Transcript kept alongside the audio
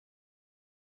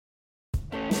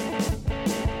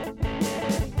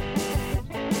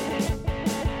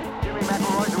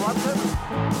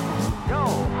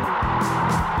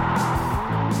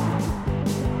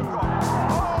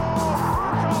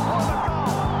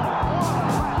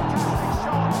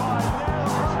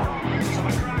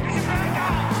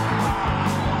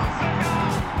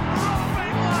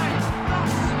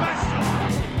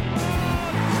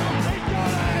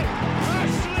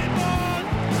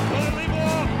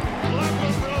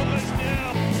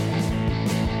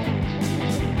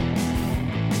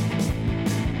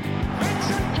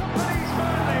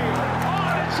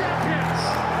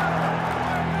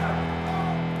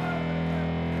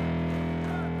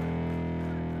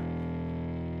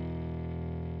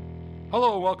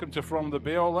Hello, welcome to From the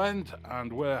Beole End,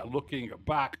 and we're looking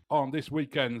back on this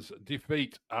weekend's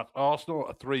defeat at Arsenal,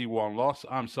 a 3-1 loss.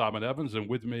 I'm Simon Evans, and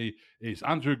with me is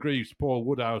Andrew Greaves, Paul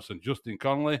Woodhouse, and Justin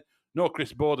Connolly. No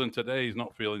Chris Borden today. He's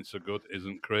not feeling so good,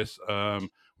 isn't Chris?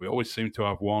 We always seem to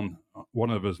have one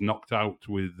of us knocked out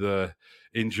with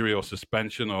injury or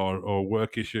suspension or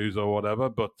work issues or whatever.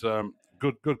 But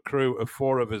good crew of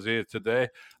four of us here today,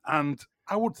 and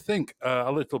I would think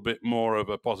a little bit more of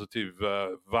a positive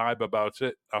vibe about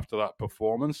it after that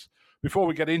performance. Before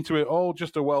we get into it all,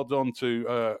 just a well done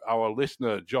to our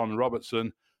listener, John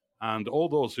Robertson, and all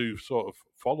those who sort of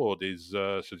followed his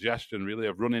suggestion, really,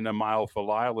 of running a mile for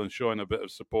Lyle and showing a bit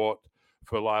of support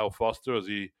for Lyle Foster as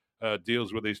he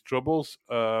deals with his troubles.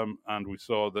 And we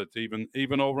saw that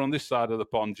even over on this side of the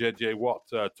pond, JJ Watt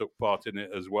took part in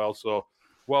it as well. So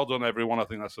well done, everyone. I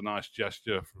think that's a nice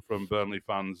gesture from Burnley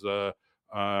fans,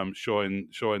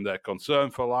 showing their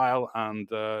concern for Lyle and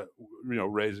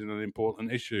raising an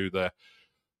important issue there.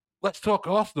 Let's talk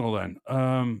Arsenal then.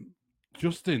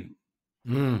 Justin,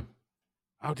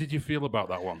 how did you feel about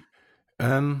that one?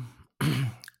 I'm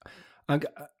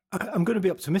going to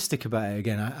be optimistic about it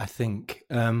again. I think.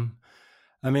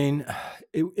 I mean,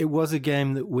 it was a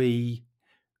game that we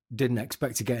didn't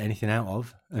expect to get anything out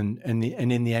of, and in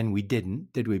the end we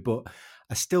didn't, did we? But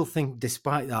I still think,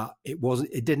 despite that,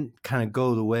 it didn't kind of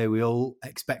go the way we all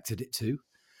expected it to.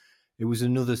 It was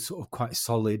another sort of quite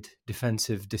solid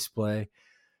defensive display.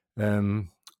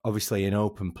 Obviously, in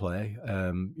open play,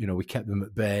 we kept them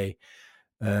at bay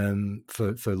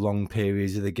for long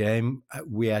periods of the game.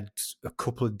 We had a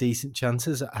couple of decent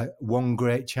chances. One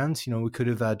great chance, we could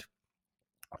have had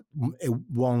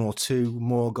one or two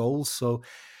more goals. So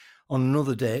on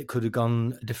another day, it could have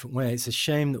gone a different way. It's a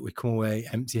shame that we come away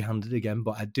empty-handed again,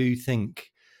 but I do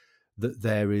think that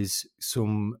there is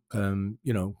some,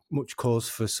 much cause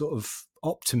for sort of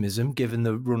optimism given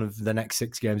the run of the next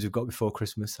 6 games we've got before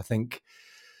Christmas. I think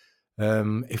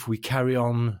if we carry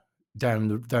on down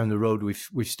the road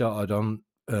we've started on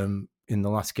in the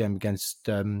last game against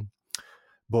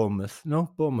Bournemouth. No,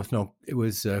 it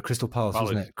was Crystal Palace,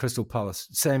 wasn't it? Crystal Palace.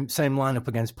 Same lineup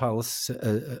against Palace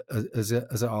as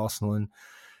at Arsenal, and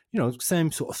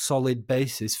same sort of solid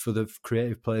basis for the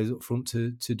creative players up front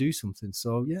to do something.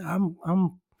 So yeah,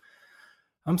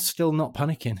 I'm still not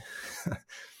panicking.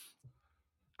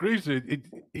 Greaves,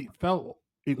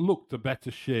 it looked a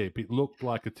better shape. It looked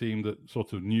like a team that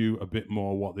sort of knew a bit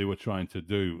more what they were trying to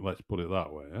do. Let's put it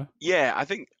that way. Yeah, I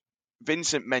think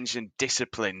Vincent mentioned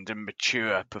disciplined and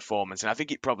mature performance, and I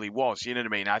think it probably was. You know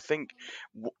what I mean? I think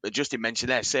Justin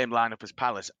mentioned there, same lineup as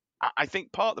Palace. I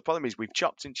think part of the problem is we've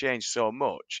chopped and changed so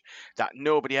much that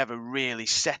nobody ever really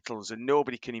settles and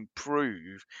nobody can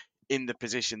improve in the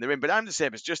position they're in. But I'm the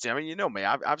same as Justin. I mean, you know me,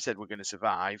 I've said we're going to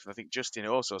survive. I think Justin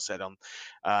also said on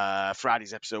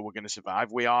Friday's episode we're going to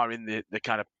survive. We are in the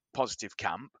kind of positive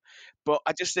camp. But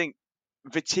I just think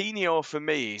Vitinho, for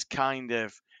me, is kind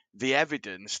of the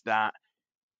evidence that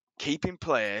keeping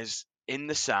players in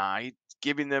the side,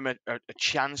 giving them a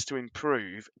chance to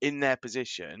improve in their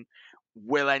position,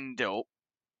 will end up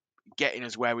getting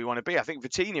us where we want to be. I think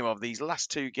Vitinho, of these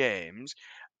last 2 games,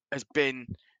 has been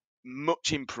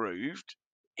much improved.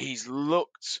 He's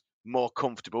looked more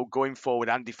comfortable going forward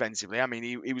and defensively. I mean,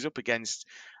 he was up against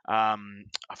I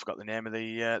forgot the name of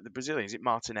the Brazilian. Is it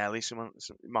Martinelli?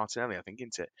 Martinelli, I think,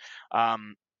 isn't it?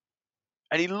 And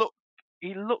he looked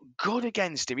good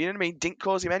against him. You know what I mean? Didn't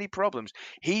cause him any problems.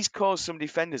 He's caused some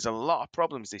defenders a lot of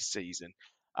problems this season.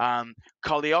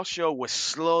 Koleosho, we're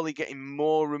slowly getting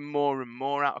more and more and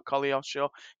more out of Koleosho.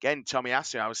 Again,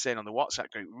 Tomiyasu, I was saying on the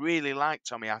WhatsApp group, really liked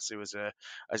Tomiyasu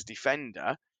as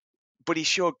defender, but he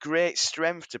showed great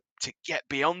strength to get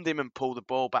beyond him and pull the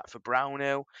ball back for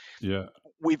Brownhill. Yeah,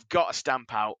 we've got to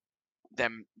stamp out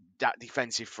that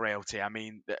defensive frailty. I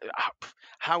mean,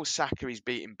 how Saka is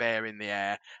beating Bear in the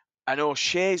air. And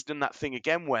O'Shea's done that thing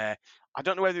again where I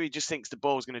don't know whether he just thinks the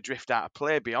ball's going to drift out of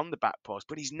play beyond the back post,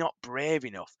 but he's not brave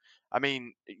enough. I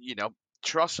mean,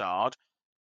 Trossard,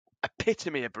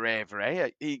 epitome of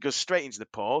bravery. He goes straight into the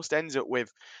post, ends up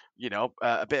with,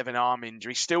 a bit of an arm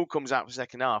injury, still comes out for the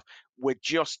second half. We're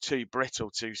just too brittle,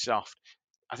 too soft.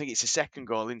 I think it's a second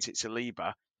goal, isn't it,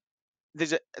 Saliba?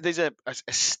 There's a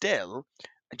still.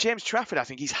 James Trafford, I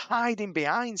think he's hiding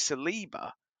behind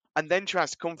Saliba and then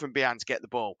tries to come from behind to get the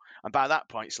ball. And by that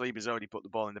point, Saliba's already put the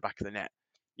ball in the back of the net.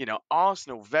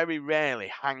 Arsenal very rarely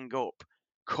hang up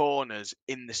corners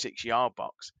in the 6-yard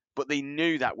box, but they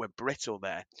knew that we're brittle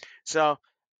there. So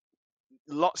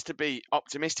lots to be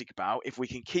optimistic about if we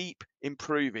can keep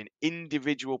improving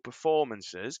individual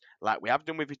performances like we have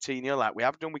done with Vitinho, like we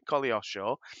have done with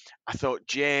Koleosho. I thought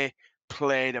Jay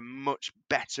played a much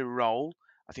better role.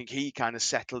 I think he kind of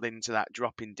settled into that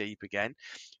dropping deep again.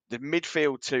 The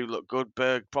midfield too looked good.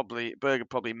 Berger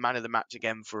probably man of the match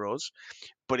again for us.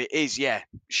 But it is,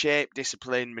 shape,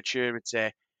 discipline,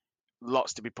 maturity,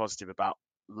 lots to be positive about,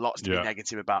 lots to be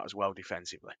negative about as well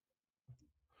defensively.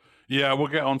 Yeah, we'll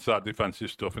get onto that defensive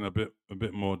stuff in a bit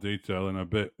more detail in a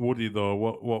bit. Woody, though,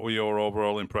 what were your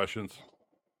overall impressions?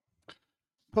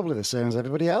 Probably the same as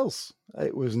everybody else.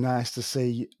 It was nice to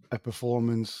see a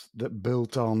performance that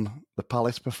built on the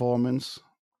Palace performance.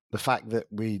 The fact that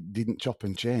we didn't chop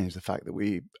and change, the fact that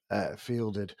we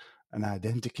fielded an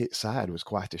identikit side was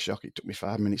quite a shock. It took me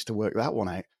 5 minutes to work that one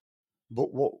out.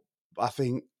 But what I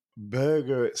think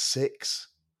Berger at 6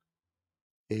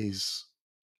 is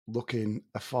looking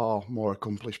a far more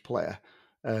accomplished player.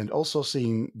 And also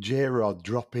seeing J-Rod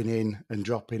dropping in and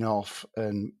dropping off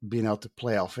and being able to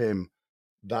play off him,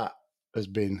 that has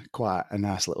been quite a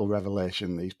nice little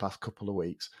revelation these past couple of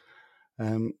weeks.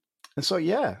 And so,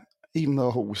 even though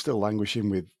we're still languishing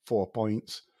with 4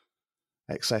 points,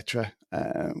 etc.,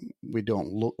 we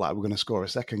don't look like we're going to score a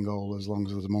second goal as long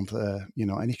as there's a month,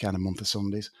 any kind of month of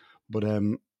Sundays. But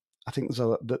I think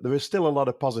there is still a lot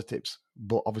of positives,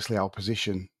 but obviously our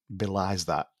position belies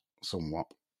that somewhat.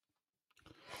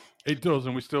 It does,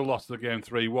 and we still lost the game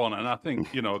 3-1. And I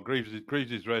think,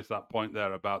 Greaves has raised that point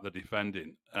there about the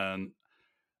defending. And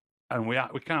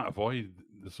we can't avoid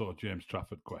the sort of James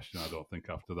Trafford question, I don't think,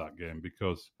 after that game,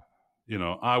 because,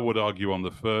 I would argue on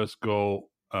the first goal,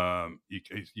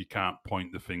 you can't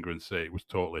point the finger and say it was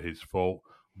totally his fault.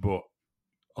 But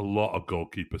a lot of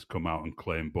goalkeepers come out and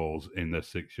claim balls in their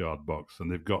 6-yard box,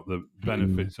 and they've got the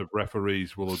benefits of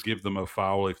referees will give them a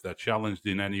foul if they're challenged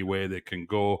in any way. They can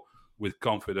go with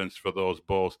confidence for those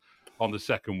balls. On the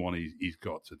second one, he's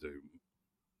got to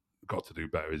do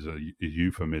better. Is a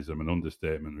euphemism, an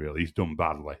understatement, really. He's done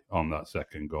badly on that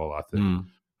second goal, I think.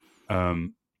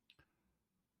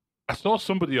 I saw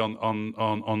somebody on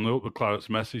the Upper Clarets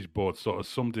message board sort of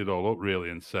summed it all up, really,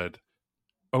 and said,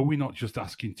 are we not just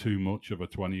asking too much of a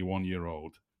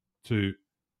 21-year-old to...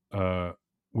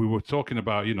 we were talking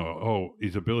about,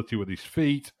 his ability with his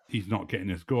feet, he's not getting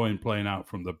us going, playing out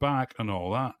from the back and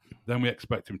all that. Then we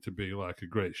expect him to be like a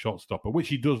great shot stopper, which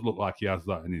he does look like he has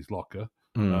that in his locker.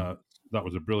 That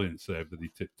was a brilliant save that he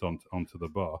tipped onto the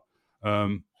bar.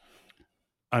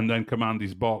 And then command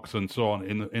his box and so on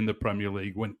in the Premier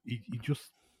League, when he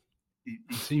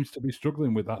seems to be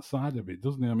struggling with that side of it,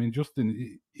 doesn't he? I mean,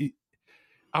 Justin,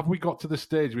 have we got to the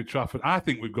stage with Trafford? I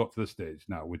think we've got to the stage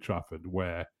now with Trafford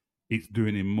where it's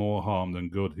doing him more harm than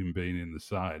good, him being in the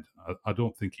side. I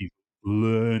don't think he's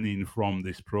learning from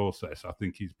this process. I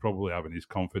think he's probably having his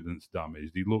confidence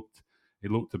damaged. He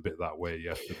looked a bit that way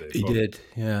yesterday. He did,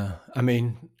 yeah. I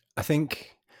mean, I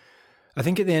think at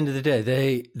the end of the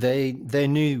day, they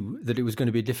knew that it was going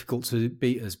to be difficult to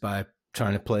beat us by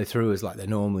trying to play through us like they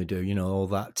normally do. All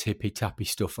that tippy-tappy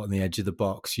stuff on the edge of the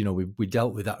box. We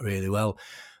dealt with that really well.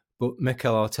 But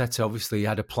Mikel Arteta obviously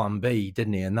had a plan B,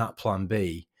 didn't he? And that plan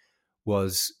B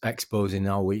was exposing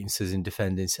our weaknesses in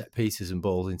defending set pieces and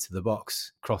balls into the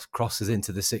box, crosses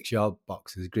into the 6-yard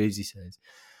box, as Greavesy says.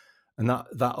 And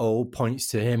that all points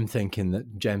to him thinking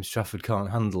that James Trafford can't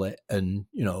handle it. And,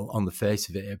 on the face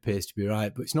of it, it appears to be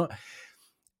right. But it's not...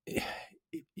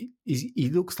 He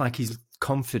looks like his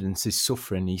confidence is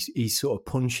suffering. He's sort of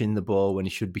punching the ball when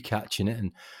he should be catching it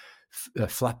and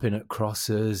flapping at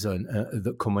crosses and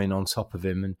that come in on top of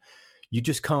him. And you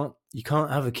just can't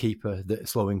have a keeper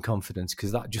that's low in confidence,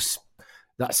 because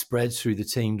that spreads through the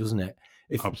team, doesn't it?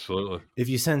 Absolutely. If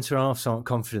your centre halves aren't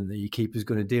confident that your keeper's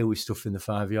going to deal with stuff in the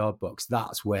 5-yard box,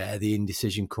 that's where the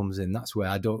indecision comes in. That's where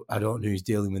I don't know who's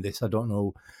dealing with this. I don't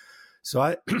know. So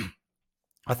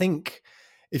I think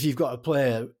if you've got a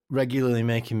player regularly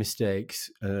making mistakes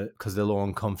because they're low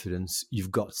on confidence,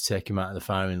 you've got to take him out of the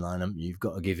firing line. You've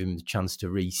got to give him the chance to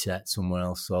reset somewhere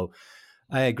else. So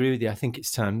I agree with you. I think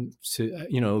it's time to,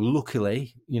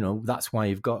 luckily, that's why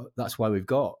we've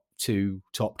got 2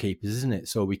 top keepers, isn't it?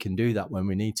 So we can do that when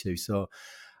we need to. So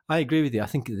I agree with you. I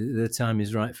think the time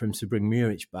is right for him to bring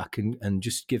Muric back and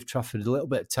just give Trafford a little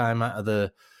bit of time out of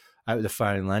the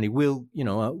firing line. He will,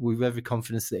 with every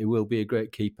confidence that he will be a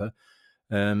great keeper.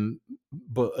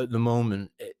 But at the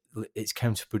moment, it's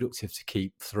counterproductive to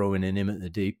keep throwing in him at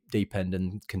the deep end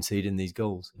and conceding these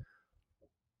goals.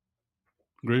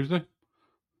 Greavesy?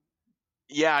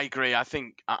 Yeah, I agree. I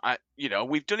think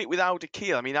we've done it with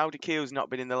Alderkeel. I mean, Alderkeel's not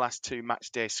been in the last 2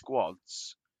 matchday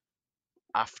squads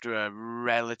after a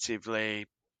relatively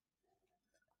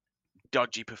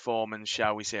dodgy performance,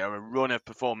 shall we say, or a run of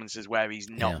performances where he's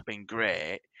not been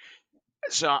great.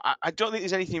 So I don't think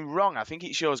there's anything wrong. I think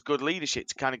it shows good leadership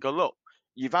to kind of go, look,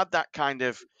 you've had that kind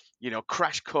of,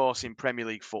 crash course in Premier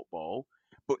League football,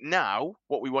 but now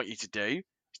what we want you to do is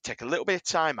take a little bit of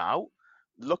time out,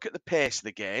 look at the pace of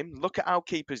the game, look at how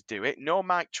keepers do it. No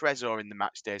Mike Trezor in the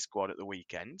matchday squad at the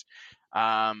weekend.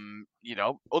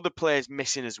 Other players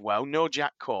missing as well. No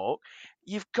Jack Cork.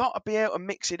 You've got to be able to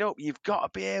mix it up. You've got to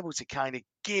be able to kind of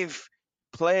give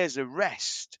players a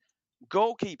rest.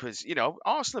 Goalkeepers,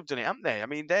 Arsenal have done it, haven't they? I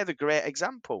mean, they're the great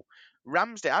example.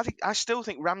 Ramsdale, I still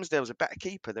think Ramsdale's a better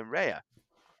keeper than Raya.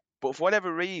 But for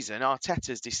whatever reason,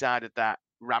 Arteta's decided that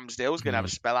Ramsdale's going to have a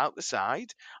spell out the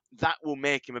side. That will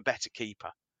make him a better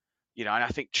keeper. And I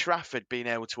think Trafford being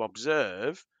able to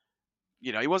observe,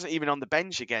 he wasn't even on the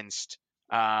bench against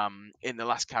in the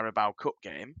last Carabao Cup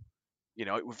game.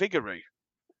 It was Vigouroux.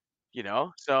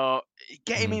 So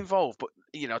get him involved, but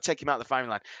take him out of the firing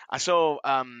line. I saw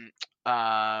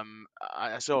I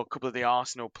saw a couple of the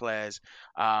Arsenal players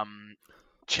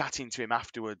chatting to him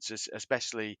afterwards,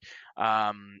 especially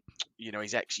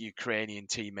his ex-Ukrainian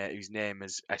teammate whose name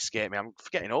has escaped me. I'm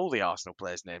forgetting all the Arsenal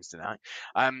players' names tonight.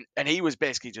 And he was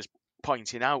basically just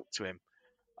pointing out to him,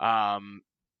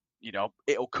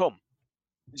 it'll come.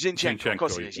 Zinchenko, of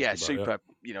course it is. Yeah,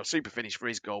 super finish for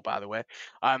his goal, by the way.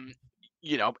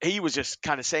 He was just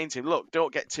kind of saying to him, look,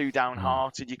 don't get too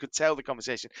downhearted. You could tell the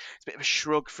conversation. It's a bit of a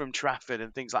shrug from Trafford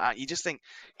and things like that. You just think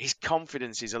his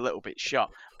confidence is a little bit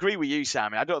shot. Agree with you,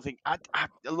 Simon. I don't think a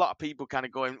lot of people kind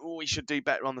of going, oh, he should do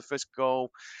better on the first goal.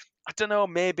 I don't know.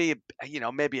 Maybe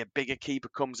a bigger keeper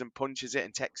comes and punches it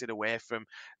and takes it away from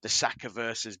the Saka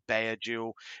versus Bayer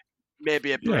duel.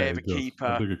 Maybe a braver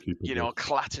keeper,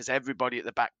 clatters everybody at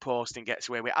the back post and gets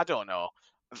away with it. I don't know.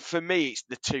 For me, it's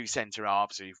the 2 centre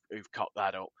halves who've cocked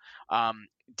that up.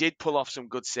 Did pull off some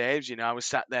good saves. I was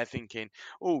sat there thinking,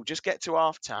 oh, just get to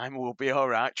half time, we'll be all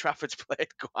right. Trafford's played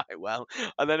quite well.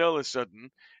 And then all of a sudden,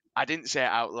 I didn't say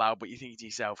it out loud, but you think to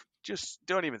yourself, just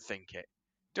don't even think it.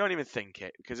 Don't even think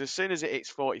it. Because as soon as it hits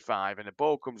 45 and the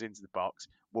ball comes into the box,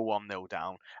 we're 1-0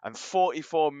 down. And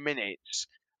 44 minutes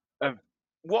of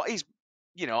what is,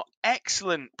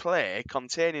 excellent play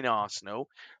containing Arsenal,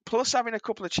 plus having a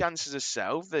couple of chances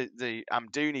herself. The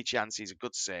Amdouni chance is a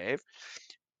good save.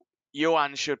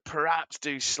 Johan should perhaps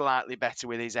do slightly better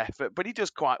with his effort, but he does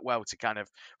quite well to kind of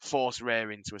force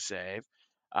Raya into a save.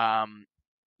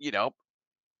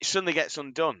 Suddenly gets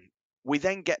undone. We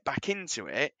then get back into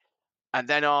it, and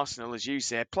then Arsenal, as you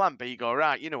say, plan B, go,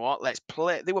 right, you know what, let's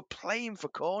play. They were playing for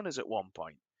corners at one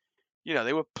point.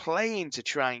 They were playing to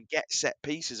try and get set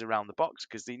pieces around the box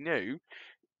because they knew,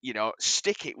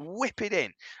 stick it, whip it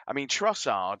in. I mean,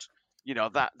 Trossard,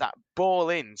 that ball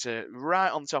in to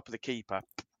right on top of the keeper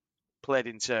played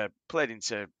into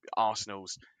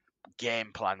Arsenal's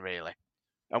game plan, really.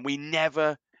 And we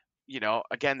never,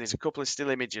 again, there's a couple of still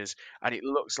images and it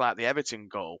looks like the Everton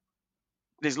goal.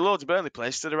 There's loads of Burnley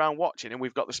players stood around watching and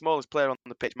we've got the smallest player on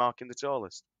the pitch marking the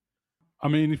tallest. I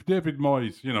mean, if David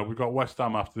Moyes, we've got West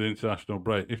Ham after the international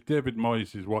break. If David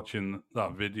Moyes is watching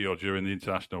that video during the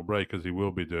international break, as he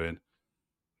will be doing,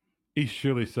 he's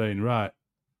surely saying, right,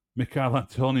 Michail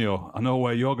Antonio, I know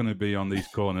where you're going to be on these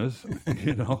corners,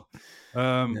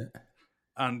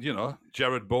 And,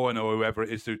 Jared Bowen or whoever it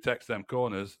is who takes them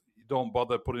corners, don't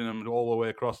bother putting them all the way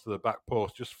across to the back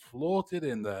post. Just float it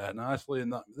in there nicely.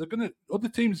 And that they're going to, other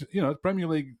teams, Premier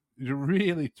League is a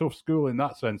really tough school in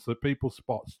that sense that people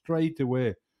spot straight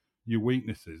away your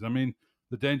weaknesses. I mean,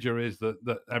 the danger is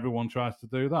that everyone tries to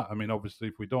do that. I mean, obviously,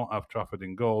 if we don't have Trafford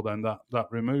in goal, then that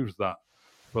removes that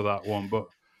for that one. But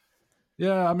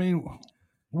yeah, I mean,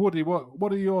 Woody,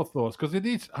 what are your thoughts? Because it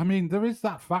is, I mean, there is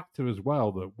that factor as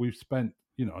well that we've spent,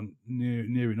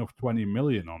 near enough 20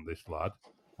 million on this lad,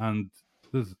 and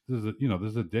there's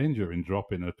a danger in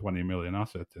dropping a 20 million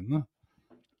asset, isn't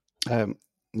there?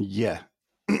 Yeah,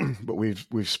 but we've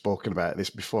spoken about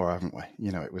this before, haven't we?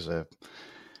 It was a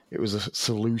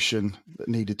solution that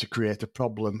needed to create a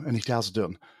problem, and it has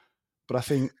done. But I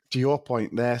think to your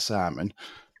point there, Simon,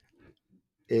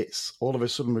 it's all of a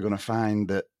sudden we're going to find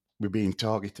that we're being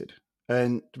targeted.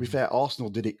 And to be fair, Arsenal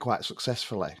did it quite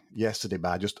successfully yesterday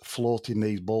by just floating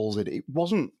these balls in. It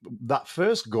wasn't that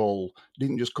first goal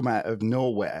didn't just come out of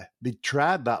nowhere. They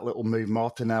tried that little move,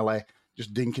 Martinelli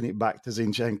just dinking it back to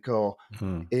Zinchenko,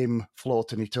 him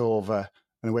floating it over,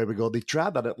 and away we go. They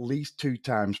tried that at least 2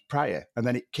 times prior, and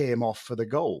then it came off for the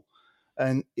goal.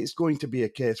 And it's going to be a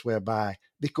case whereby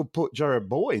they could put Jarrod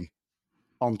Bowen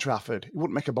on Trafford. It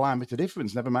wouldn't make a blind bit of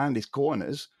difference, never mind his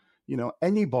corners.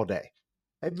 Anybody,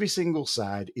 every single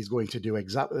side is going to do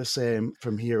exactly the same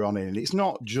from here on in. And it's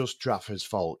not just Trafford's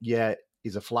fault. Yeah,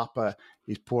 he's a flapper,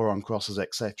 he's poor on crosses,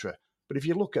 etc. But if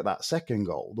you look at that second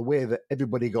goal, the way that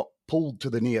everybody got pulled to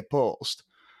the near post,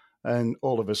 and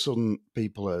all of a sudden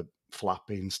people are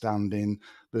flapping, standing.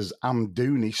 There's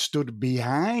Amdouni stood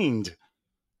behind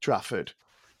Trafford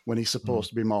when he's supposed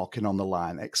to be marking on the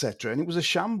line, etc. And it was a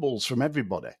shambles from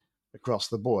everybody across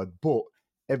the board. But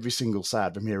every single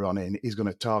side from here on in is going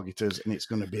to target us, and it's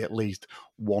going to be at least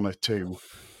 1 or 2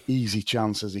 easy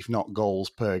chances, if not goals,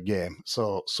 per game.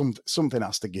 So something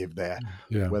has to give there.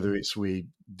 Yeah. Whether it's we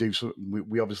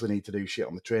obviously need to do shit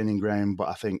on the training ground, but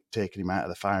I think taking him out of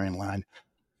the firing line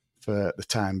for the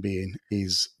time being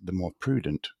is the more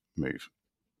prudent move.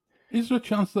 Is there a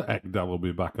chance that Ekdal will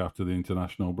be back after the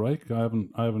international break? I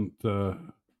haven't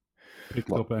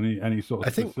picked up any sort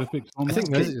of specifics on that. I think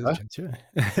there is a chance. Yeah.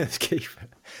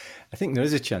 I think there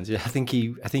is a chance. Yeah. I think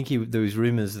he. There was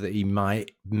rumours that he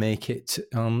might make it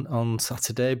on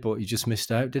Saturday, but he just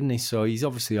missed out, didn't he? So he's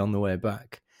obviously on the way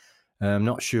back. I'm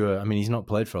not sure. I mean, he's not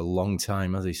played for a long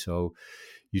time, has he? So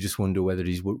you just wonder whether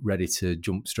he's ready to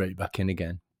jump straight back in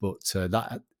again. But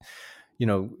that,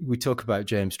 we talk about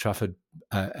James Trafford,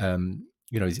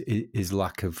 his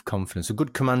lack of confidence. A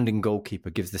good commanding goalkeeper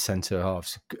gives the centre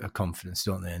halves confidence,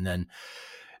 don't they? And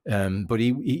then, but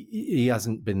he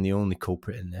hasn't been the only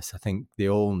culprit in this. I think they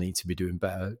all need to be doing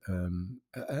better.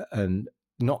 And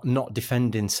not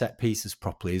defending set pieces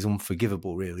properly is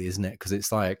unforgivable, really, isn't it? Because it's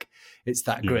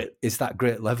that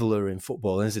great leveler in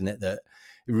football, isn't it? That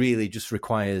it really just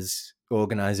requires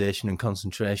organisation and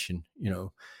concentration.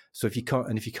 So if you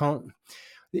can't,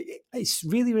 it's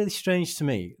really, really strange to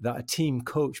me that a team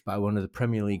coached by one of the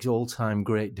Premier League's all-time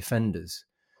great defenders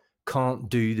can't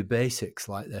do the basics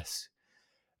like this.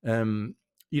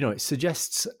 It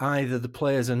suggests either the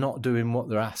players are not doing what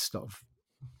they're asked of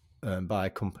by a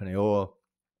company, or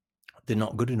they're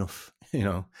not good enough.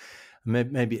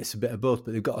 Maybe it's a bit of both,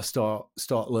 but they've got to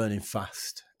start learning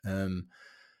fast.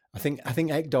 I think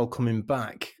Ekdal coming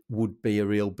back would be a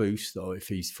real boost, though, if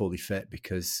he's fully fit,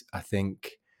 because I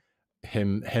think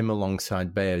him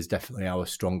alongside Bayer is definitely our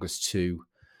strongest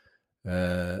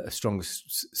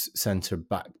centre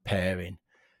back pairing.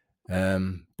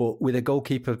 But with a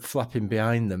goalkeeper flapping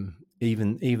behind them,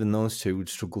 even those two would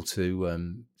struggle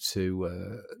to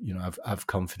have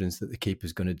confidence that the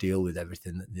keeper's going to deal with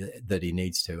everything that he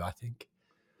needs to. I think.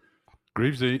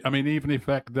 Greavesy, I mean, even if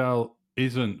Ekdal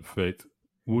isn't fit,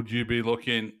 would you be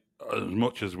looking, as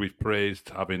much as we've praised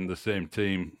having the same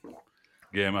team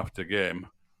game after game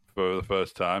for the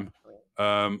first time,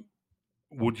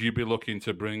 would you be looking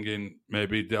to bring in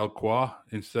maybe Delcroix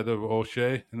instead of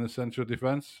O'Shea in the centre of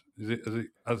defence?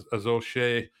 Has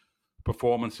O'Shea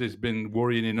performances been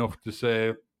worrying enough to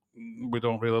say we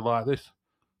don't really like this?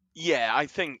 Yeah, I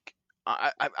think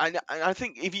I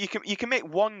think if you can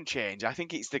make one change, I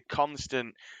think it's the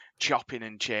constant chopping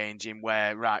and changing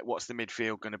where, right, what's the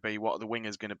midfield going to be? What are the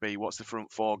wingers going to be? What's the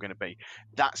front four going to be?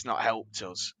 That's not helped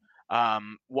us.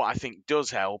 What I think does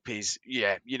help is,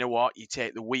 you know what, you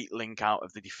take the weak link out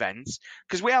of the defence,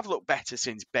 because we have looked better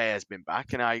since Bayer's been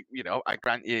back, and I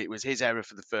grant you it was his error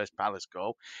for the first Palace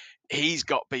goal. He's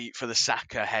got beat for the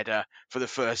Saka header for the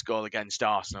first goal against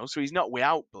Arsenal, so he's not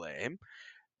without blame,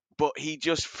 but he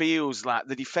just feels like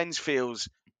the defence feels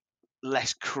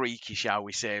less creaky, shall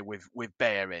we say, with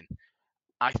Bayer in.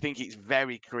 I think it's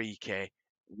very creaky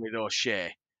with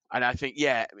O'Shea. And I think,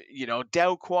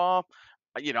 Delcroix,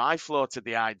 I floated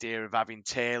the idea of having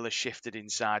Taylor shifted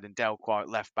inside and Delcroix at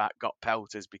left back got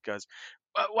pelters because,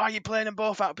 why are you playing them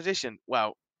both out of position?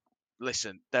 Well,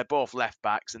 listen, they're both left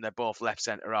backs and they're both left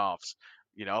centre halves.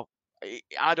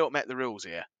 I don't make the rules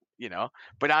here,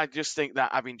 but I just think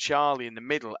that having Charlie in the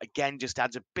middle, again, just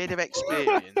adds a bit of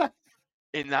experience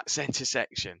in that centre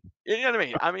section. You know what I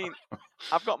mean? I mean,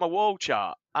 I've got my wall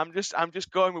chart. I'm just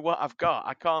going with what I've got.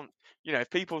 I can't, if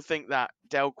people think that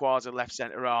Delcroix's a left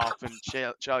centre half and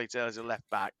Charlie Taylor's a left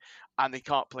back and they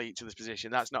can't play each other's position,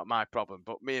 that's not my problem.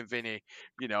 But me and Vinny,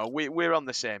 we're on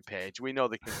the same page. We know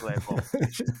they can play both.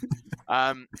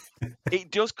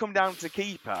 It does come down to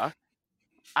keeper.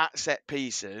 at set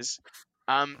pieces.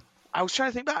 I was trying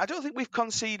to think back. I don't think we've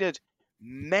conceded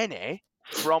many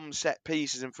from set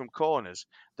pieces and from corners.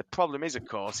 The problem is, of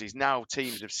course, is now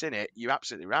teams have seen it. You're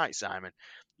absolutely right, Simon.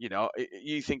 You know,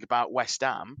 you think about West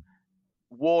Ham,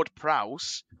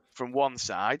 Ward-Prowse from one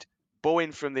side,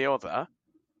 Bowen from the other.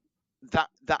 That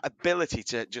ability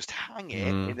to just hang it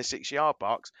in the 6-yard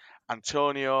box,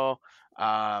 Antonio,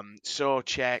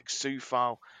 Souček,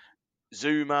 Soufal,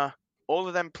 Zuma, all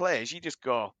of them players, you just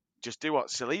do what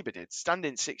Saliba did, stand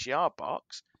in 6-yard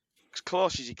box, as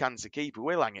close as you can to the keeper,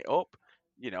 we'll hang it up.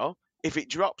 You know, if it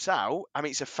drops out, I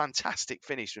mean, it's a fantastic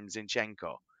finish from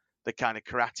Zinchenko, the kind of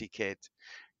karate kid,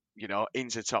 you know,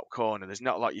 into top corner. There's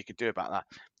not a lot you could do about that.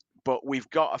 But we've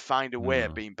got to find a way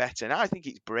of being better. And I think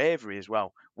it's bravery as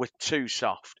well. We're too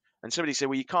soft. And somebody said,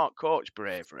 well, you can't coach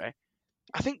bravery.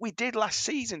 I think we did last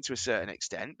season to a certain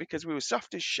extent because we were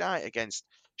soft as shite against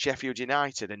Sheffield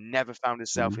United and never found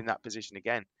ourselves in that position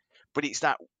again. But it's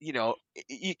that, you know,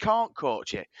 you can't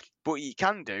coach it. But what you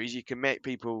can do is you can make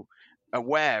people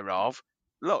aware of,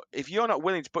 look, if you're not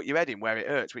willing to put your head in where it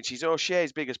hurts, which is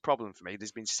O'Shea's biggest problem for me,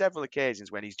 there's been several occasions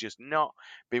when he's just not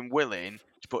been willing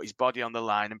to put his body on the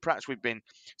line. And perhaps we've been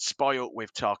spoilt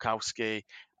with Tarkowski,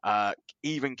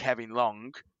 even Kevin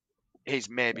Long, is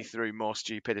maybe through more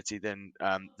stupidity than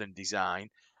design.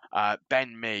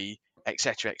 Ben Mee,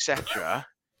 etc., etc.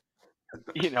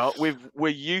 You know, we're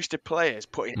used to players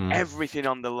putting everything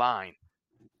on the line.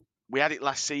 We had it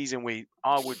last season with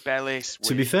Arwood Bellis.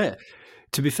 To be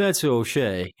fair to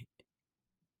O'Shea,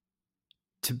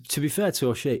 to be fair to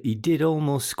O'Shea, he did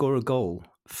almost score a goal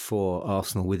for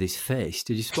Arsenal with his face.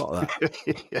 Did you spot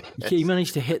that? Yes. He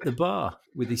managed to hit the bar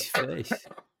with his face.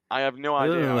 I have no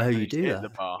idea don't know how you do hit that. the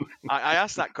bar. I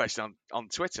asked that question on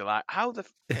Twitter, like, how the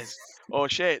is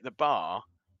O'Shea at the bar,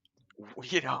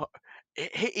 you know,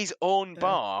 it hit his own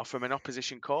bar from an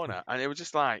opposition corner. And it was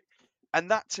just like,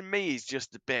 and that to me is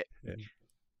just a bit,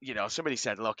 you know, somebody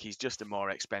said, look, he's just a more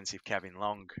expensive Kevin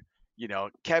Long. You know,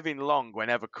 Kevin Long,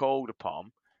 whenever called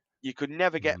upon, you could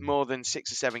never get more than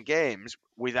 6 or 7 games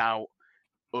without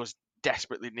us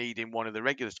desperately needing one of the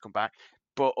regulars to come back.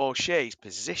 But O'Shea's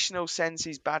positional sense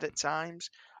is bad at times.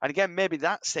 And again, maybe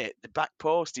that's it. The back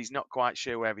post, he's not quite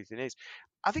sure where everything is.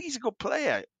 I think he's a good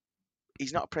player.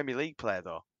 He's not a Premier League player,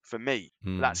 though, for me.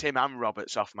 That's him and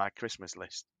Roberts off my Christmas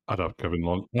list. I'd have Kevin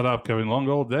Long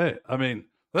all day. I mean,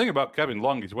 the thing about Kevin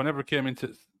Long is whenever he came into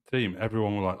the team,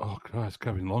 everyone was like, oh, Christ,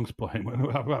 Kevin Long's playing.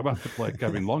 I have to play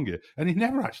Kevin Long here. And he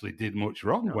never actually did much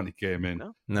wrong when he came in.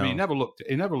 No. I mean,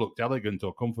 he never looked elegant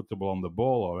or comfortable on the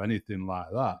ball or anything like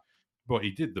that. But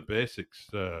he did the basics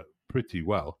pretty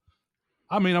well.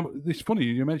 I mean, it's funny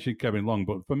you mentioned Kevin Long,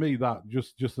 but for me, that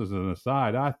just as an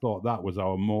aside, I thought that was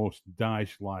our most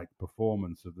Dyche-like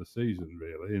performance of the season,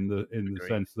 really, in the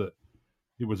sense that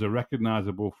it was a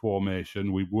recognisable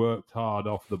formation. We worked hard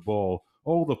off the ball.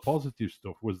 All the positive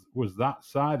stuff was that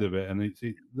side of it, and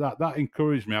that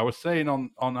encouraged me. I was saying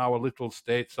on our little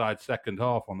stateside second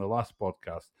half on the last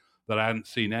podcast that I hadn't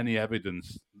seen any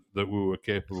evidence that we were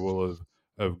capable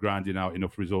of grinding out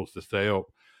enough results to stay up.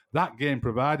 That game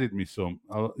provided me some,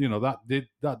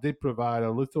 that did provide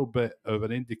a little bit of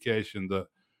an indication that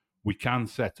we can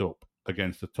set up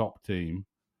against a top team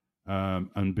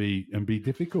and be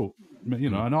difficult. You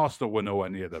know, and Arsenal were nowhere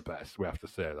near the best. We have to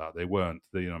say that they weren't.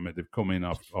 They've come in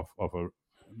off a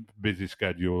busy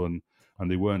schedule and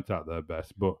they weren't at their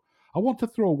best. But I want to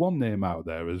throw one name out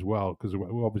there as well because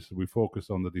obviously we focus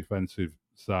on the defensive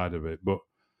side of it, but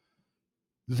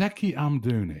Zeki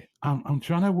Amdouni, I'm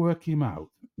trying to work him out.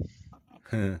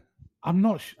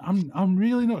 I'm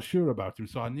really not sure about him,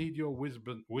 so I need your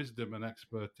wisdom and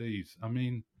expertise. I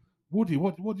mean, Woody,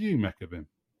 what do you make of him?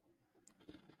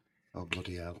 Oh,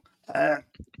 bloody hell.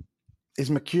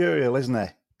 He's mercurial, isn't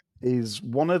he? He's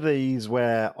one of these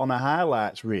where on a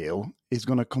highlights reel, he's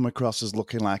going to come across as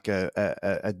looking like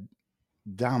a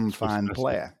damn fine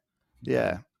player.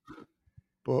 Yeah.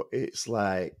 But it's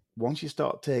like, once you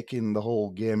start taking the whole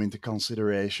game into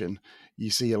consideration, you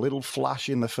see a little flash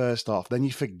in the first half. Then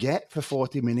you forget for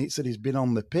 40 minutes that he's been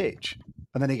on the pitch,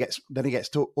 and then he gets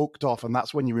hooked off, and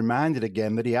that's when you're reminded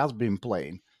again that he has been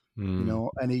playing. You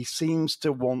know, and he seems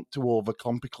to want to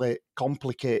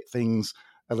complicate things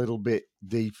a little bit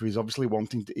deeper. He's obviously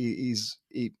wanting to.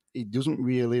 He doesn't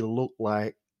really look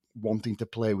like wanting to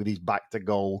play with his back to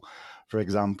goal, for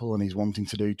example, and he's wanting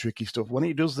to do tricky stuff. When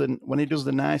he does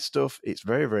the nice stuff, it's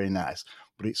very, very nice,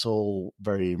 but it's all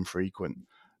very infrequent.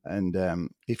 And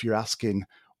if you're asking,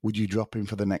 would you drop him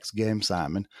for the next game,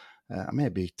 Simon? I may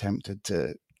be tempted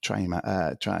to try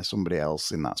somebody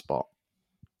else in that spot.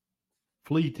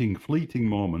 Fleeting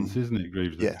moments, isn't it,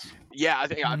 Greaves? Yes. Yeah,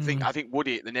 I think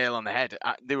Woody hit the nail on the head.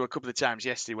 There were a couple of times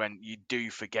yesterday when you do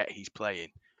forget he's playing.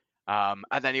 And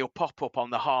then he'll pop up on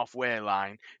the halfway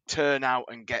line, turn out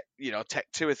and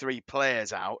take 2 or 3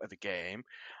 players out of the game.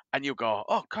 And you'll go,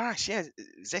 oh, Christ, yeah,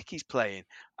 Zeki's playing.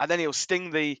 And then he'll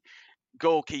sting the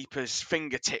goalkeeper's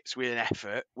fingertips with an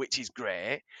effort, which is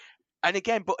great. And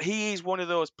again, but he is one of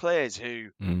those players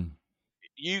who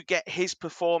you get his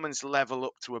performance level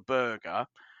up to a Berger,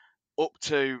 up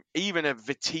to even a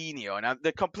Vitinho, and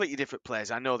they're completely different players,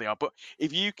 I know they are, but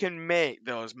if you can make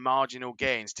those marginal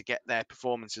gains to get their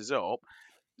performances up,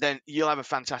 then you'll have a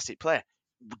fantastic player.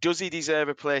 Does he deserve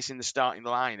a place in the starting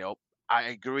lineup? I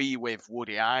agree with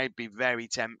Woody. I'd be very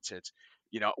tempted,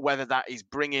 whether that is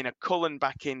bringing a Cullen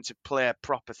back in to play a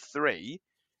proper 3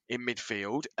 in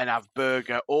midfield and have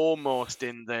Berger almost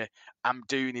in the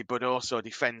Amdouni but also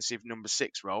defensive number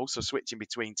 6 role, so switching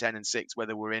between 10 and 6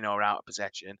 whether we're in or out of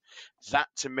possession. That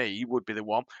to me would be the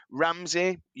one.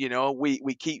 Ramsey,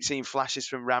 we keep seeing flashes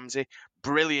from Ramsey.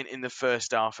 Brilliant in the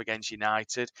first half against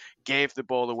United, gave the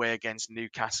ball away against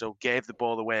Newcastle, gave the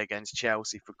ball away against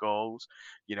Chelsea for goals.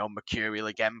 Mercurial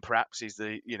again perhaps is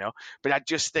but I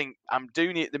just think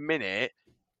Amdouni at the minute,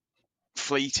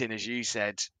 fleeting as you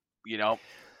said,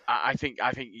 I think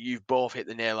you've both hit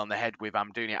the nail on the head with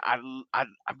Amdouni. I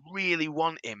really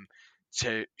want him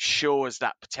to show us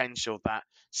that potential that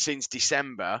since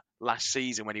December last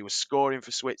season, when he was scoring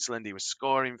for Switzerland, he was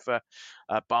scoring for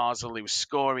Basel, he was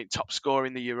top scorer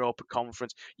in the Europa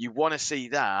Conference. You want to see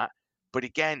that, but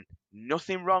again,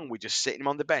 nothing wrong with just sitting him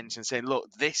on the bench and saying, look,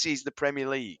 this is the Premier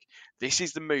League, this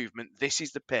is the movement, this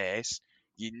is the pace.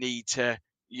 You need to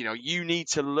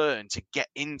learn to get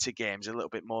into games a little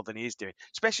bit more than he is doing,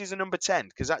 especially as a number 10,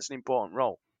 because that's an important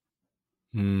role.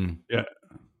 Yeah.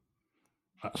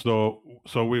 So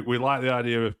we like the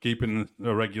idea of keeping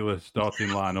a regular starting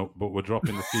lineup, but we're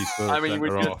dropping the key first. I mean,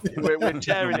 we're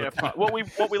tearing it apart. What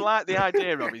we like the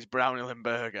idea of is Brownhill and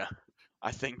Berger.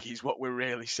 I think is what we're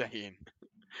really saying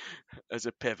as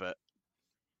a pivot.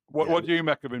 What do you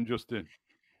make of him, Justin?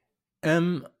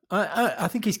 I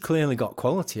think he's clearly got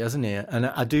quality, hasn't he? And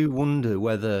I do wonder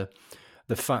whether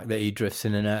the fact that he drifts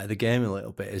in and out of the game a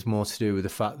little bit is more to do with the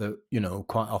fact that,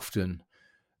 quite often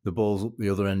the ball's up the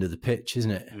other end of the pitch, isn't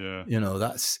it? Yeah.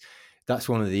 That's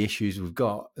one of the issues we've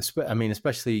got. I mean,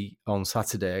 especially on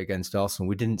Saturday against Arsenal,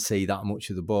 we didn't see that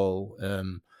much of the ball.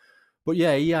 But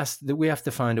yeah, we have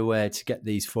to find a way to get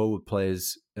these forward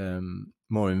players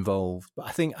more involved. But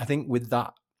I think with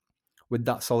that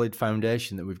solid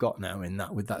foundation that we've got now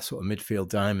with that sort of midfield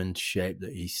diamond shape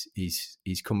that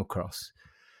he's come across,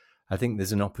 I think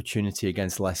there's an opportunity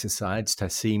against lesser sides to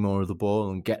see more of the ball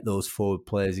and get those forward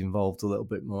players involved a little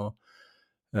bit more.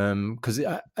 Because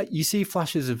you see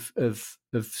flashes of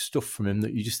stuff from him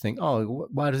that you just think, oh,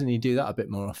 why doesn't he do that a bit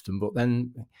more often? But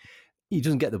then he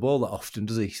doesn't get the ball that often,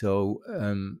 does he? So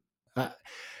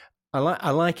I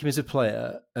like him as a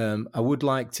player. I would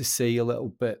like to see a little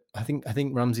bit. I think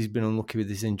Ramsey's been unlucky with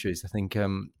his injuries. I think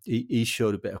he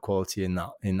showed a bit of quality in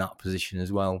that position as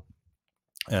well.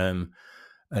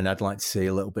 And I'd like to see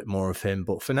a little bit more of him.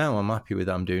 But for now, I'm happy with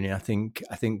Amdouni. I think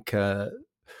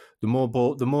the more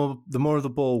of the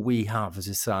ball we have as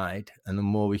a side, and the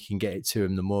more we can get it to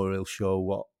him, the more he'll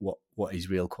show what his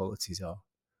real qualities are.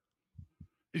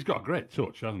 He's got a great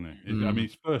touch, hasn't he? I mean,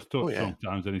 his first touch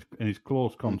sometimes, and his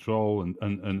close control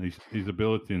and his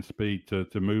ability and speed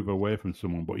to move away from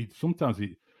someone. But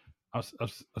I've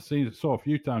saw a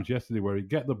few times yesterday where he'd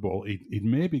get the ball, he'd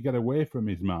maybe get away from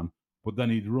his man, but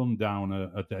then he'd run down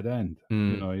a dead end.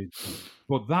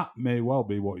 But that may well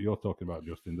be what you're talking about,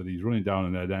 Justin, that he's running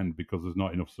down a dead end because there's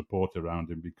not enough support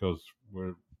around him, because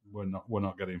we're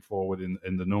not getting forward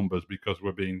in the numbers, because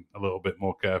we're being a little bit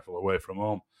more careful away from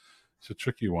home. It's a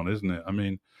tricky one, isn't it? I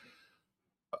mean,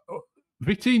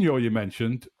 Vitinho, you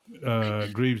mentioned,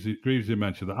 Greavesy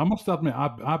mentioned that. I must admit,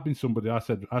 I've been somebody. I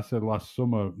said last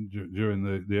summer during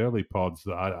the early pods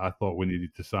that I thought we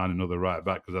needed to sign another right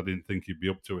back because I didn't think he'd be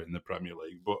up to it in the Premier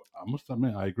League. But I must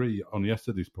admit, I agree. On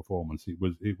yesterday's performance, it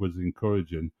was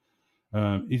encouraging.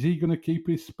 Is he going to keep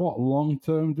his spot long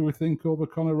term? Do we think, over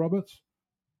Connor Roberts?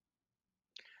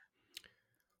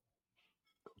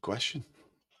 Good question.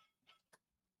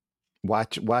 Why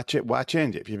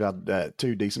change it? If you've had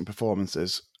 2 decent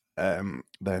performances,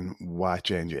 then why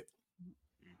change it?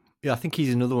 Yeah, I think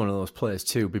he's another one of those players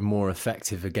too, be more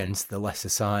effective against the lesser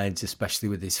sides, especially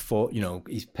with his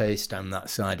his pace down that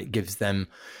side. It gives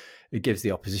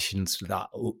the oppositions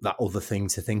that other thing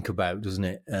to think about, doesn't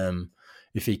it?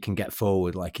 If he can get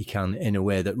forward like he can in a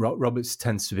way that Roberts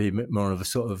tends to be more of a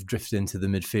sort of drift into the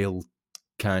midfield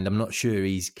kind. I'm not sure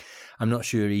he's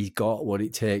got what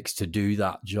it takes to do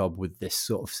that job with this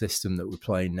sort of system that we're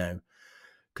playing now.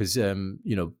 Because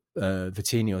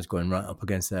Vitinho's going right up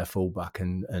against their fullback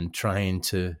and trying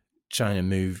to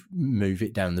move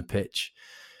it down the pitch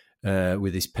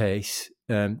with his pace.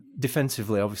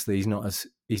 Defensively, obviously, he's not as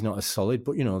solid.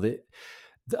 But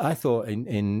I thought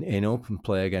in open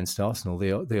play against Arsenal,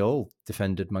 they all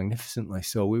defended magnificently.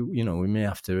 So we may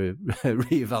have to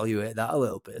reevaluate that a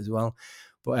little bit as well.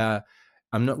 But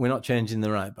we're not changing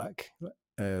the right back.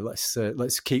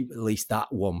 Let's keep at least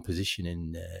that one position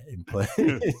in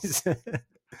place.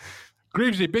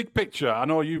 Greavesy, big picture. I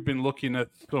know you've been looking at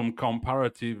some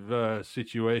comparative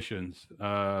situations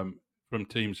from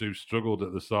teams who struggled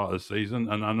at the start of the season,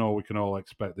 and I know we can all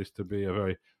expect this to be a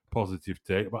very positive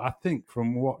take. But I think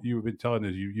from what you've been telling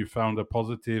us, you found a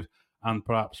positive and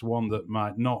perhaps one that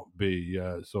might not be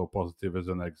so positive as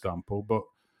an example. But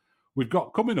we've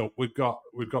got coming up. We've got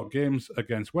games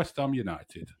against West Ham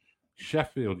United,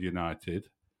 Sheffield United,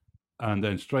 and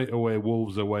then straight away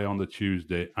Wolves away on the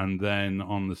Tuesday, and then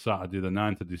on the Saturday, the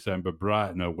 9th of December,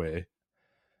 Brighton away,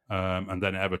 and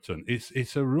then Everton.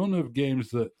 It's a run of games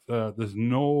that there's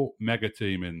no mega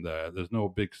team in there. There's no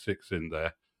big six in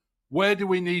there. Where do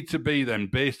we need to be then,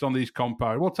 based on these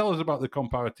comparative? Well, tell us about the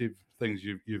comparative things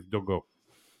you've dug up.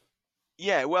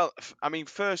 Yeah, well, I mean,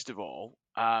 first of all,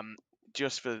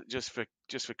 just for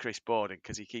Chris Borden,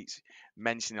 because he keeps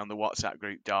mentioning on the WhatsApp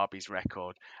group Derby's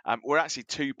record. We're actually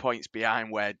 2 points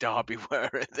behind where Derby were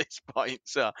at this point,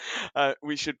 so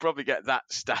we should probably get that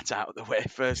stat out of the way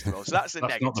first of all. So that's the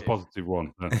negative. That's not the positive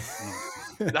one.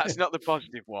 That's not the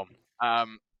positive one.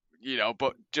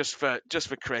 But just for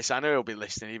Chris, I know he'll be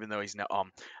listening, even though he's not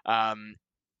on.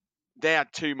 They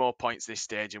had 2 more points this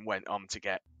stage and went on to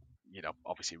get,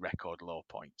 obviously record low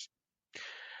points.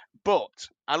 But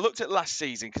I looked at last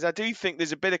season because I do think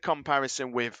there's a bit of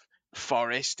comparison with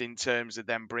Forest in terms of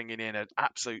them bringing in an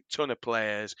absolute ton of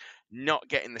players, not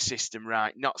getting the system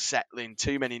right, not settling,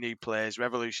 too many new players,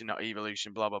 revolution, not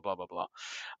evolution, blah, blah, blah, blah, blah.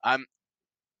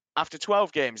 After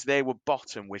 12 games, they were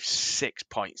bottom with 6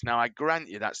 points. Now, I grant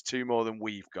you that's 2 more than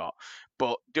we've got.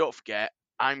 But don't forget,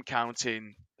 I'm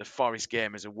counting the Forest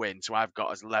game as a win, so I've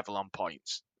got us level on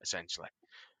points, essentially.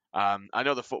 I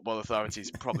know the football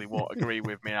authorities probably won't agree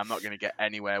with me. I'm not going to get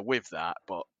anywhere with that,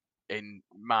 but in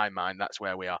my mind, that's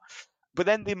where we are. But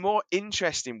then the more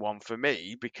interesting one for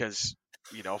me, because,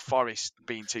 Forest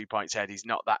being 2 points ahead is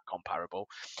not that comparable.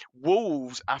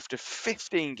 Wolves, after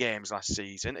 15 games last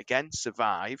season, again,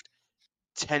 survived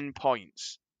 10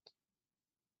 points.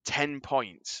 10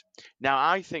 points. Now,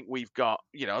 I think we've got,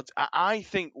 I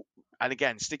think, and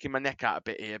again, sticking my neck out a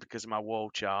bit here because of my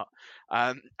wall chart,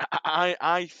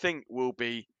 I think we'll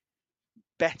be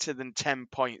better than 10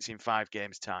 points in 5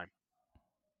 games' time.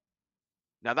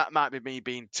 Now, that might be me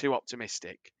being too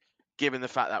optimistic, given the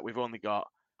fact that we've only got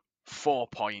 4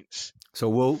 points. So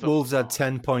Wolves had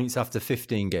 10 points after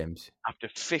 15 games? After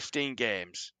 15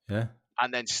 games. Yeah.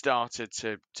 And then started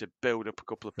to build up a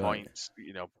couple of points,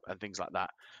 and things like that.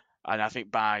 And I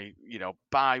think by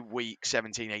week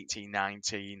 17, 18,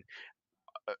 19,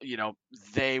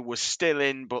 they were still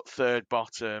in, but third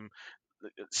bottom.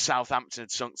 Southampton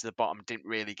had sunk to the bottom, didn't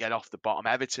really get off the bottom.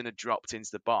 Everton had dropped into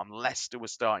the bottom. Leicester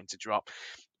was starting to drop.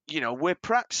 We're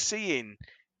perhaps seeing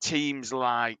teams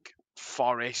like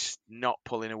Forest not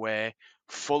pulling away,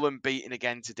 Fulham beaten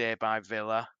again today by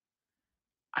Villa.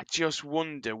 I just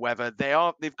wonder whether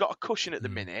they've got a cushion at the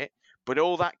minute, but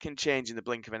all that can change in the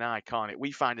blink of an eye, can't it?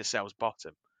 We find ourselves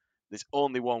bottom. There's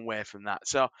only one way from that.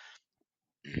 So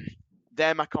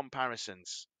they're my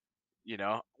comparisons.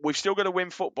 We've still got to win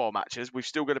football matches. We've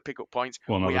still got to pick up points.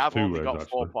 Well, we have only got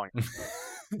 4 points.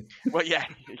 Well,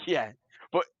 yeah.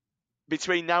 But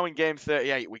between now and game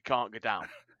 38, we can't go down.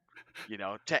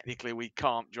 Technically, we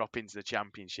can't drop into the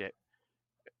championship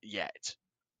yet.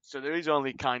 So there is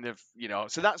only kind of,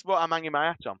 so that's what I'm hanging my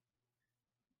hat on.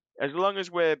 As long as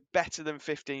we're better than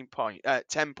 10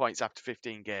 points after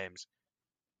 15 games,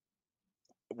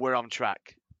 we're on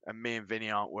track. And me and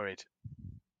Vinny aren't worried.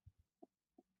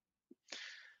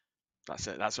 That's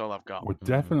it. That's all I've got.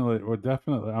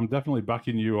 I'm definitely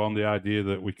backing you on the idea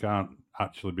that we can't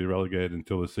actually be relegated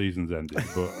until the season's ended.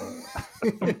 But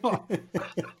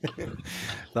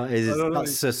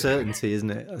that's a certainty,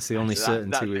 isn't it? That's the only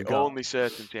certainty we've got. Only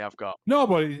certainty I've got. No,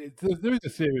 but there is a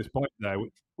serious point there,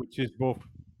 which is both.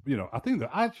 I think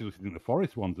the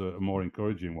Forest one's a more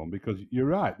encouraging one, because you're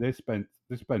right. They spent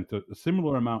a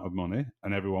similar amount of money,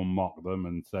 and everyone mocked them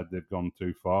and said they've gone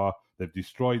too far. They've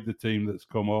destroyed the team that's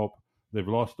come up. They've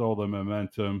lost all their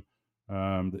momentum.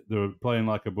 They're playing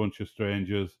like a bunch of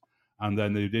strangers. and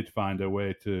then they did find a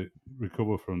way to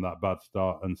recover from that bad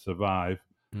start and survive.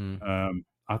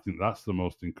 I think that's the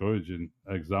most encouraging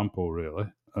example, really.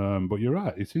 But you're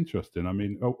right; it's interesting. I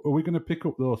mean, are we going to pick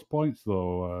up those points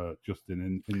though,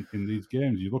 Justin? In these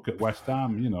games, you look at West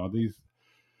Ham. These.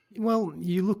 Well,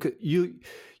 you look at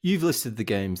you've listed the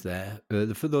games there.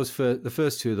 The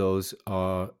first two of those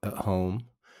are at home.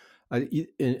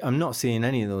 I'm not seeing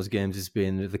any of those games as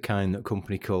being the kind that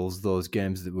company calls those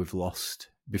games that we've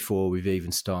lost before we've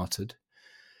even started.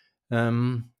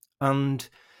 And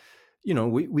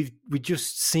we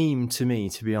just seem to me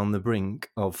to be on the brink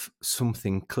of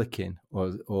something clicking,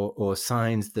 or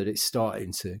signs that it's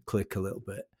starting to click a little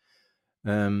bit.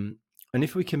 And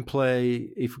if we can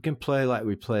play like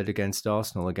we played against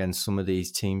Arsenal, against some of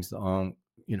these teams that aren't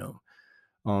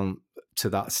to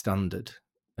that standard,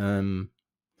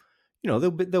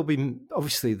 there'll be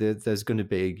obviously there's going to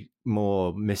be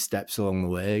more missteps along the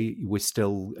way. We're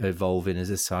still evolving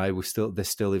as a side. They're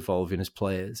still evolving as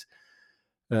players.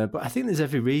 But I think there's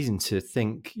every reason to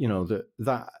think,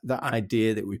 that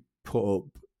idea that we put up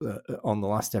on the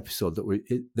last episode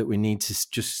that we need to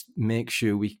just make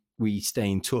sure we stay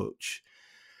in touch,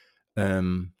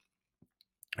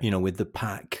 with the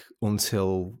pack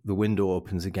until the window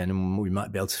opens again, and we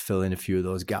might be able to fill in a few of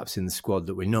those gaps in the squad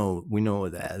that we know are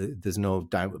there. There's no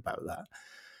doubt about that.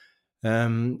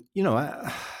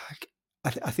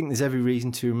 I think there's every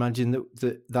reason to imagine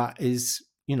that is,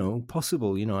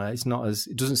 possible. It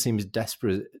doesn't seem as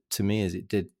desperate to me as it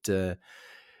did,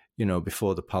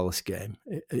 before the Palace game.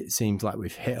 It seems like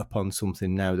we've hit upon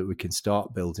something now that we can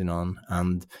start building on,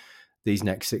 and these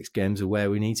next 6 games are where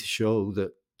we need to show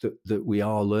that we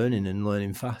are learning and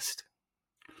learning fast.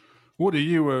 Woody,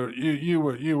 you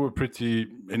were pretty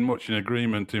much in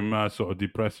agreement in my sort of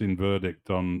depressing verdict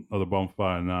on the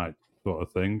bonfire night sort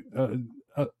of thing.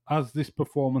 Has this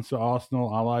performance at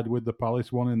Arsenal allied with the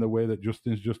Palace one in the way that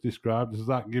Justin's just described? Has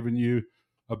that given you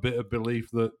a bit of belief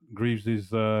that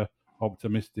Greaves'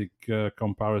 optimistic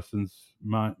comparisons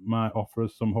might offer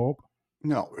us some hope?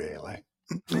 Not really.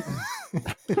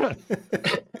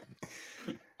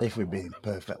 If we're being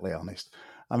perfectly honest.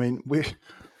 I mean, we're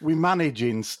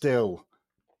managing still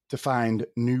to find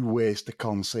new ways to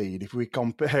concede. If we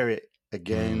compare it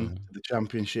again to the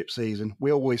Championship season,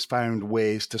 we always found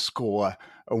ways to score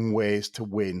and ways to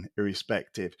win,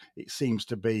 irrespective. It seems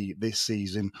to be this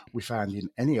season we're finding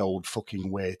any old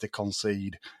fucking way to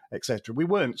concede, etc. We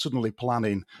weren't suddenly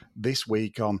planning this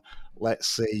week on, let's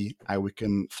see how we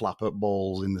can flap up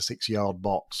balls in the 6-yard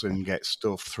box and get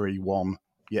stuff 3-1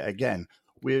 yet again.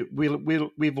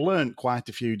 We've learned quite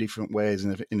a few different ways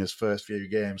in his first few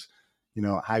games,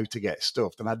 how to get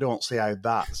stuffed, and I don't see how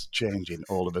that's changing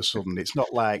all of a sudden. It's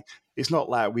not like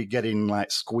we're getting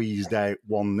squeezed out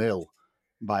 1-0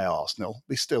 by Arsenal.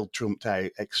 They still trumped out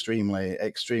extremely,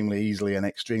 extremely easily and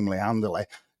extremely handily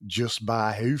just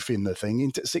by hoofing the thing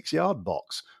into the 6-yard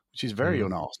box, which is very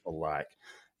un-Arsenal-like.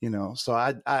 So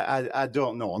I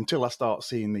don't know until I start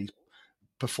seeing these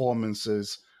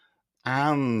performances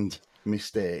and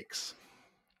mistakes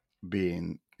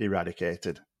being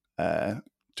eradicated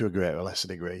to a greater or lesser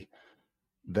degree,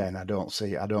 then I don't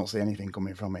see anything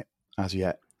coming from it as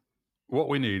yet. What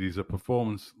we need is a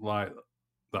performance like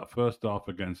that first half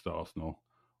against Arsenal,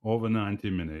 over 90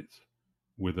 minutes,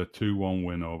 with a 2-1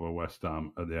 win over West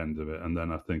Ham at the end of it, and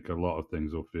then I think a lot of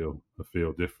things will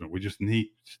feel different. We just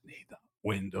need that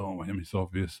win, don't we? I mean, it's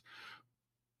obvious.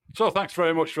 So thanks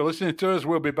very much for listening to us.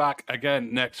 We'll be back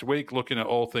again next week looking at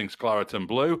all things Claret and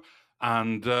Blue.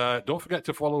 And don't forget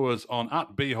to follow us on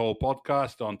 @BHole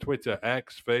Podcast on Twitter,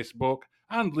 X, Facebook,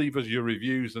 and leave us your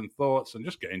reviews and thoughts, and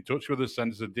just get in touch with us.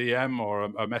 Send us a DM or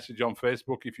a message on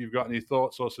Facebook if you've got any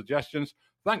thoughts or suggestions.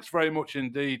 Thanks very much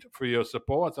indeed for your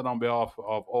support. And on behalf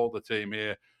of all the team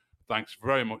here, thanks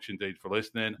very much indeed for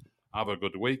listening. Have a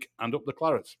good week and up the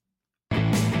Clarets.